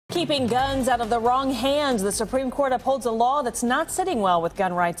Keeping guns out of the wrong hands. The Supreme Court upholds a law that's not sitting well with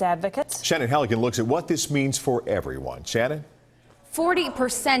gun rights advocates. Shannon Halligan looks at what this means for everyone. Shannon?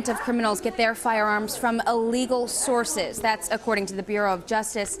 40% of criminals get their firearms from illegal sources. That's according to the Bureau of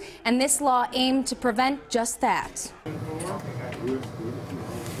Justice. And this law aimed to prevent just that.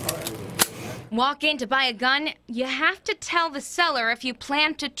 Walk in to buy a gun, you have to tell the seller if you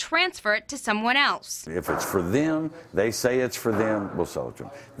plan to transfer it to someone else. If it's for them, they say it's for them, we'll sell it to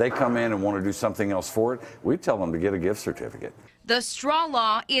them. They come in and want to do something else for it, we tell them to get a gift certificate. The straw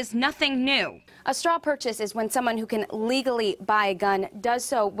law is nothing new. A straw purchase is when someone who can legally buy a gun does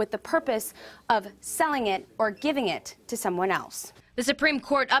so with the purpose of selling it or giving it to someone else. The Supreme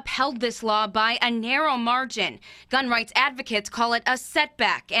Court upheld this law by a narrow margin. Gun rights advocates call it a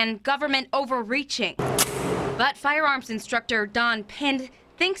setback and government overreaching. But firearms instructor Don Pind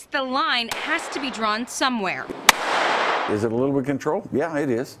thinks the line has to be drawn somewhere. Is it a little bit of control? Yeah, it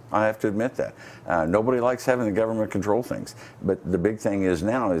is. I have to admit that. Nobody likes having the government control things. But the big thing is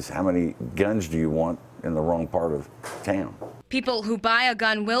now is how many guns do you want in the wrong part of town? People who buy a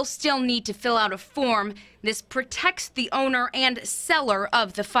gun will still need to fill out a form. This protects the owner and seller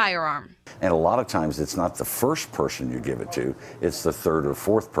of the firearm. And a lot of times it's not the first person you give it to, it's the third or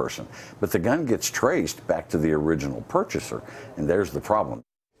fourth person. But the gun gets traced back to the original purchaser, and there's the problem.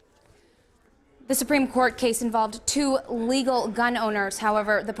 The Supreme Court case involved two legal gun owners.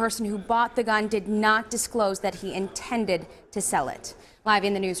 However, the person who bought the gun did not disclose that he intended to sell it. Live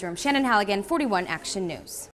in the newsroom, Shannon Halligan, 41 Action News.